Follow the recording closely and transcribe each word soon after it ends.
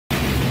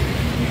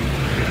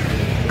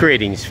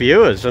Greetings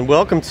viewers and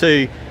welcome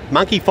to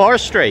Monkey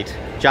Forest Street,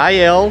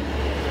 JL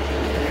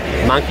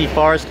Monkey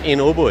Forest in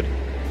Ubud.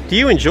 Do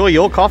you enjoy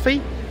your coffee?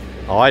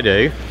 I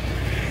do.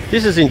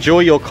 This is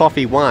Enjoy Your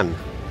Coffee 1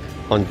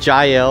 on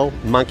JL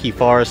Monkey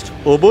Forest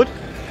Ubud,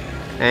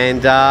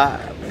 and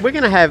we're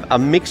going to have a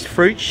mixed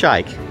fruit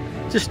shake,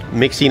 just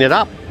mixing it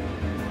up.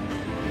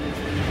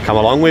 Come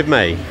along with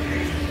me.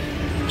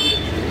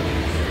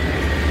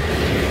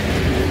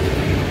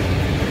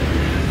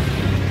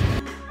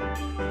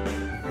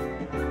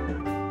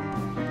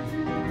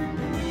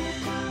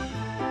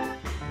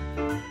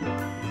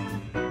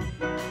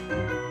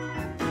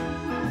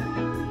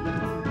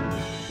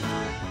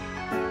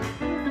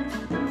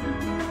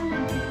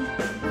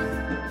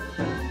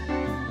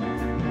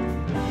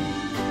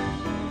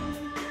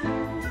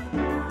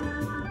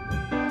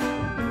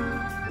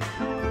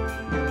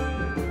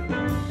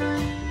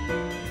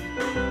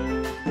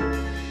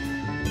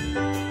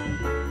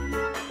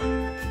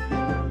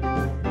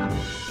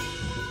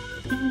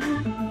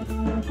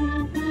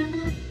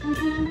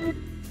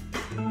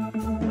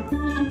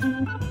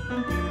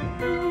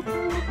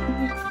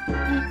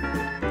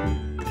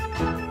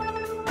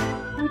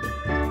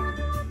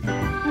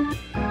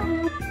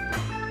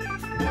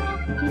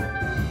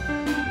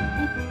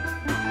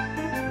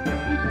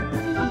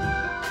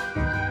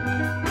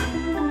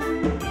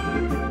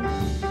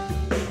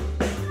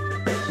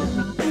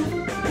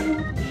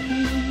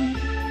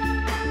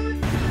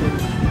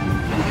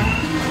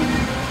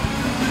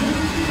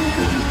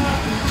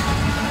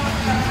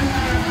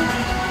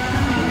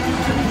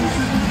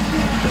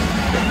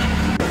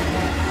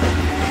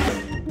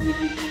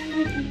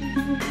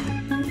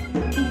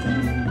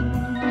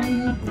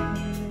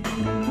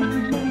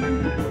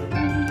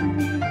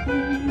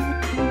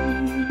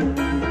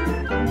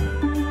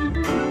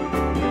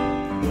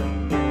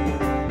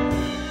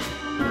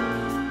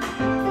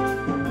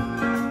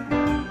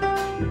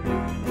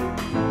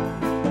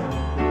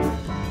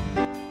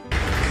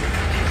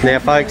 Now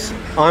folks,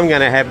 I'm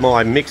going to have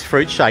my mixed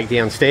fruit shake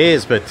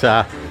downstairs, but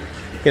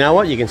you know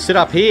what, you can sit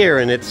up here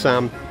and it's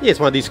it's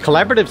one of these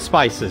collaborative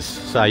spaces,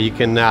 so you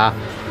can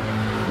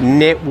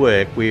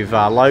network with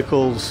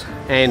locals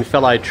and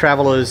fellow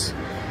travellers,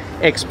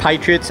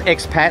 expatriates,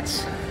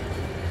 expats,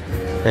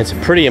 and it's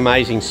a pretty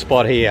amazing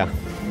spot here.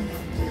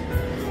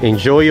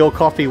 Enjoy Your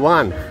Coffee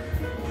 1.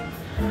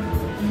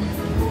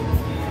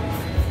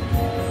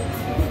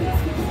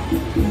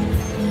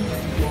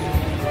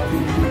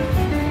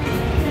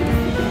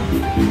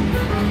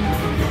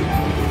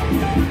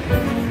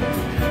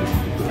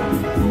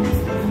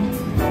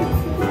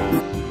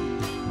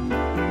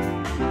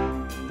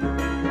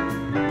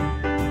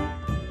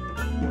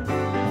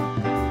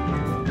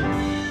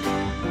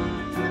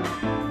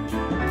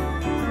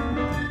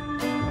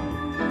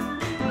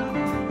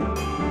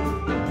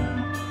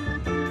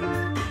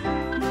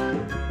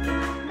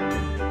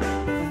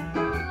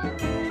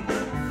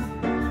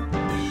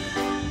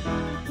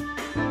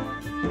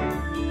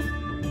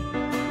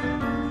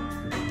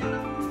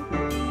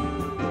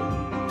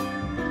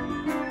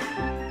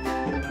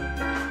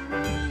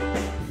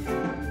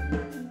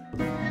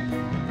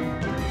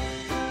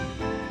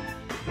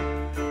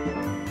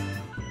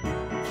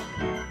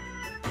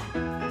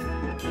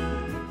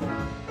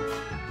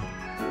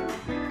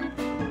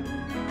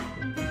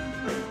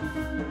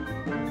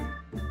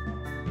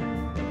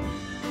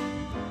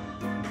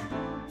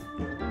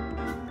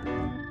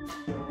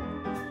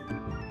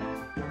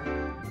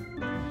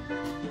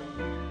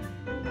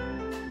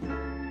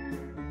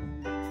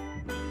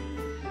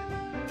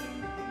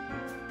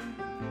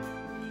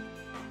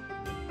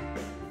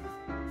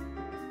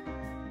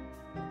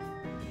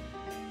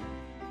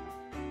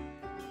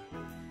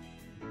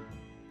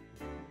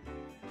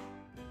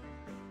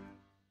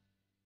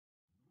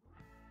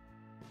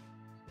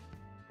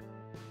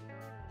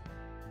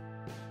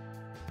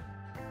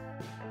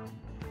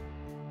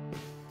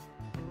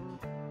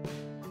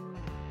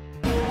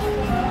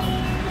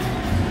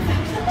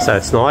 So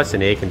it's nice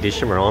and air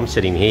conditioned where I'm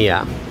sitting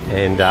here,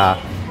 and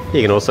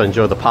you can also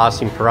enjoy the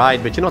passing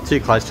parade, but you're not too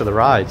close to the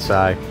road,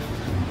 so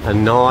a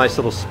nice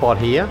little spot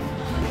here.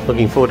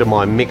 Looking forward to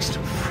my mixed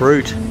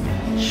fruit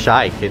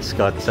shake. It's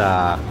got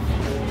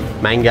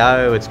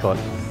mango, it's got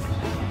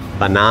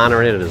banana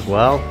in it as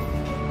well.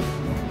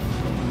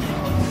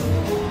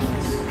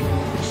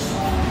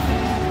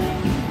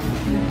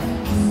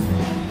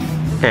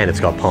 And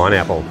it's got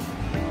pineapple.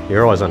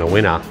 You're always on a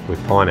winner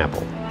with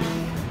pineapple.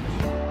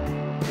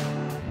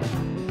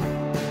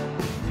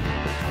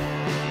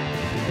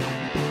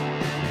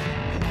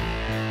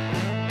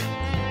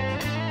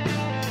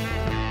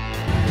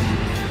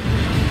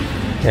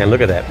 And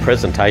look at that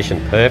presentation,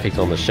 perfect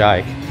on the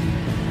shake.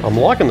 I'm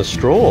liking the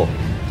straw.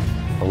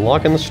 I'm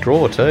liking the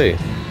straw too.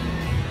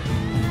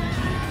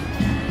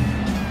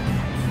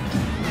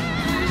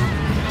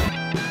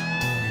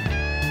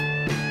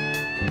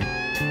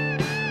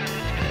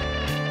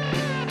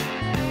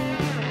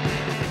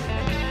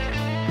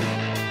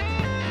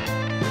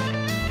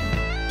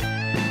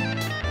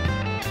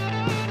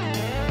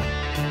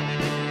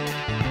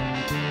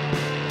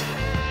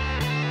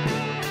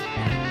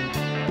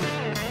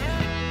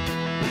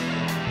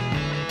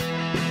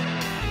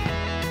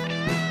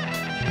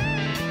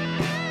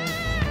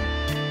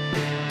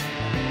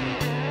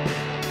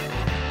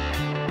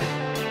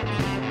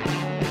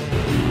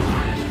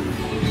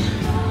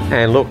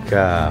 And look,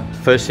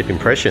 first sip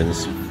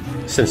impressions,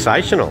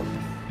 sensational.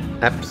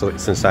 Absolutely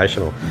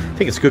sensational. I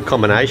think it's a good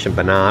combination,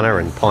 banana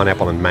and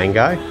pineapple and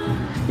mango,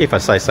 if I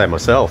say so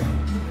myself.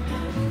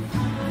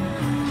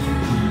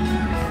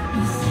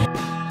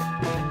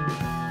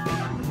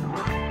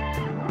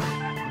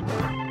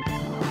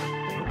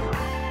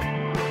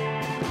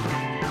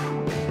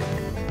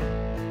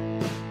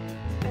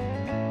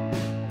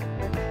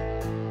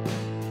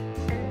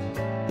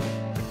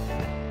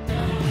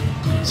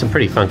 Some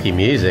pretty funky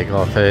music.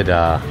 I've heard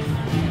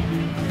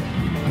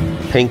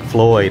Pink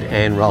Floyd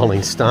and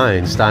Rolling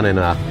Stones done in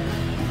a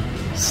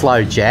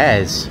slow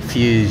jazz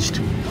fused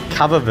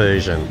cover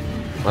version.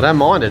 I don't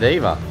mind it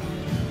either.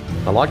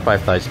 I like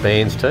both those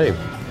bands too.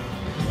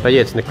 But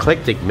yeah, it's an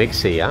eclectic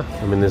mix here.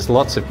 I mean, there's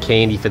lots of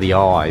candy for the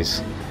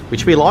eyes,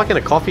 which we like in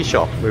a coffee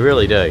shop, we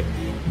really do.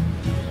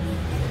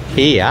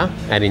 Here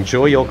at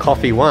Enjoy Your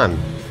Coffee 1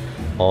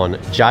 on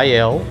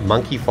JL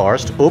Monkey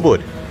Forest,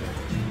 Ubud.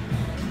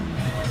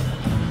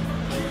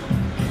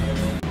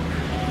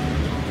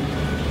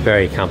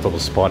 Very comfortable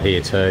spot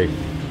here too.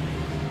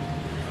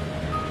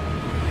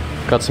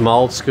 Got some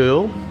old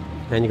school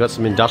and you've got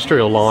some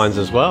industrial lines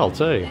as well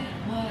too.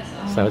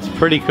 So it's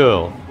pretty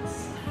cool.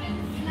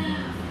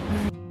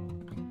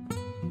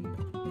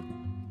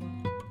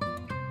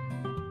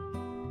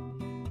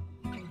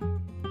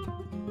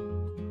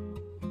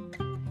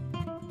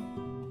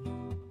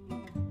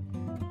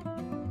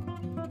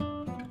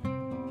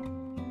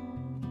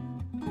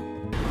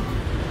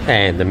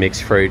 And the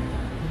mixed fruit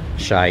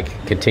shake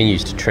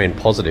continues to trend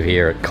positive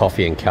here at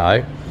Coffee &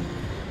 Co.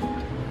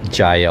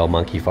 JL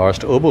Monkey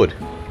Forest, Ubud.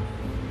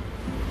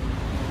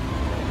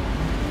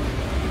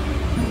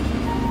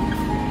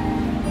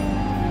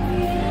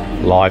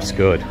 Life's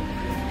good.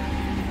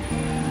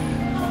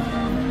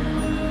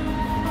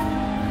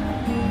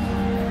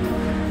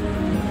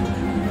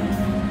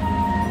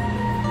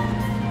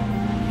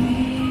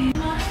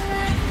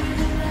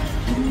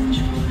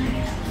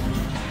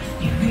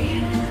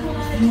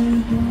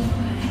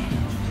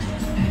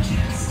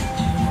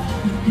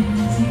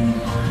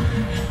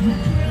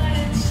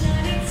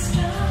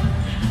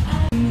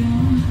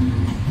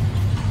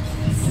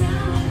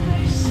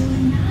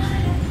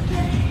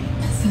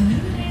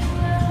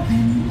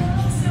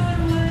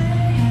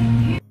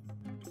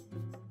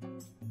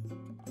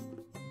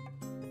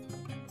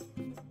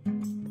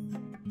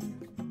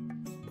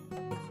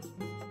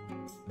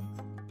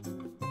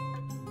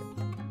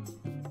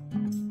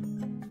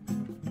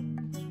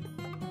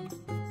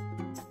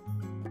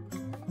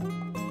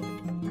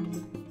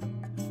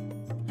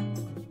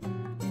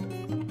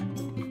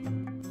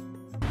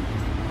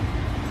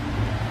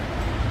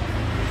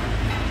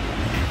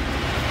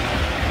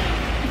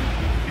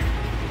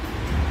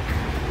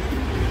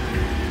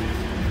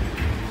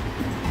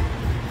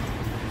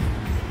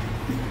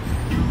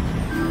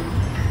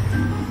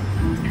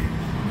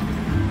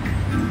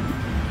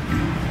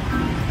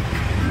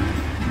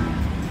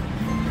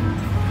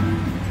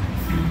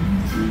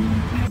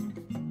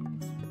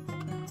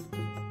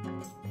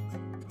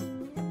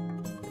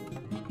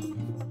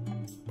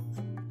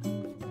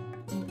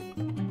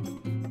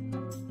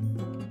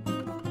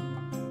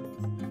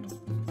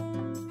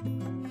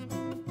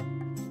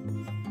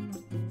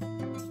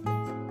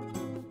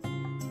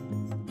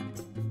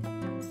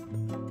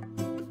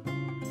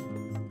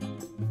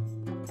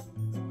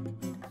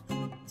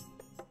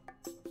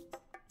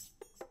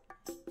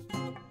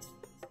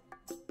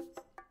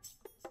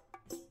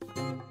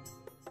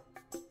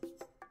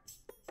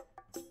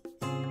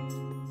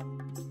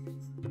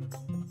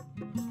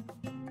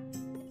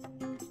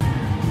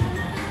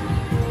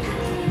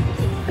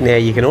 Now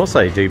you can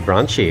also do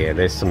brunch here.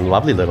 There's some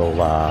lovely little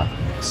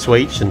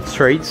sweets and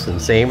treats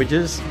and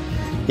sandwiches.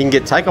 You can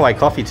get takeaway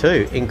coffee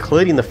too,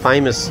 including the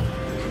famous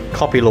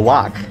Kopi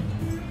Luwak,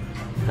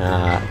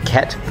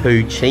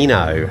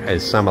 cappuccino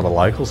as some of the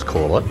locals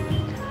call it.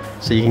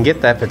 So you can get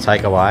that for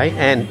takeaway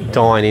and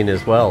dine in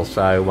as well.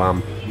 So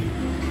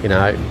you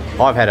know,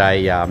 I've had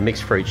a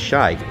mixed fruit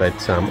shake,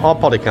 but I'll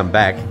probably come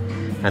back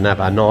and have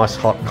a nice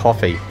hot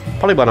coffee,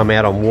 probably when I'm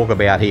out on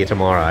walkabout here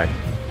tomorrow.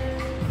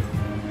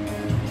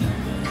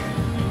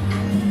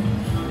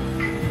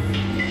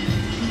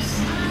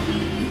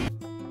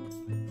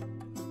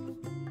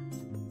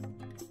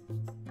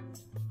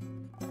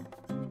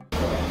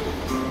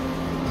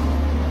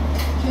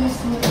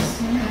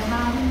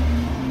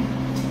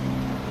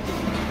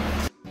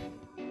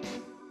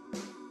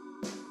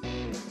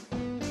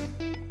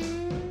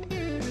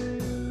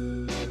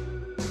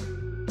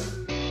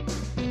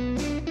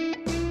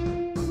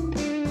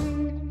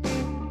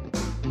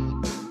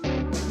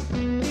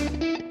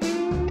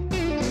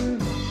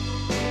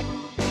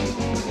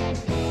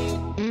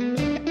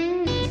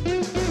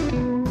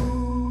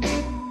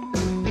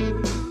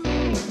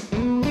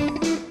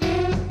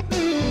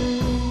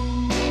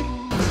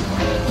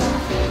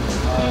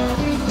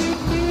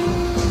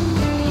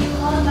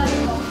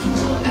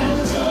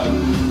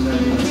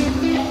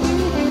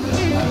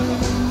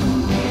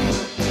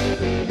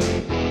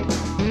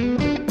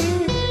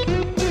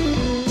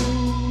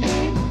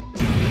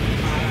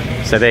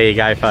 So there you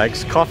go,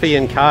 folks. Coffee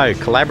 & Co.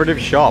 Collaborative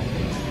shop.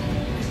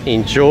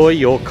 Enjoy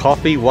your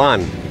coffee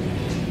one.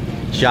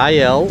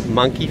 JL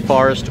Monkey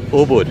Forest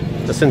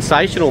Ubud. The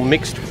sensational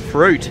mixed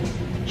fruit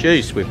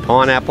juice with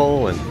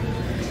pineapple and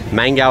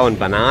mango and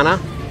banana.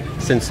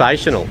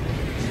 Sensational.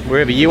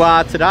 Wherever you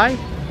are today,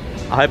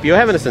 I hope you're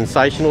having a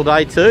sensational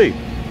day too.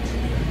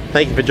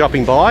 Thank you for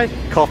dropping by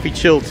Coffee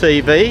Chill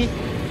TV,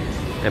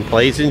 and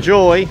please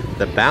enjoy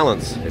the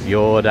balance of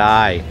your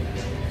day.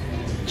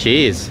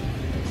 Cheers.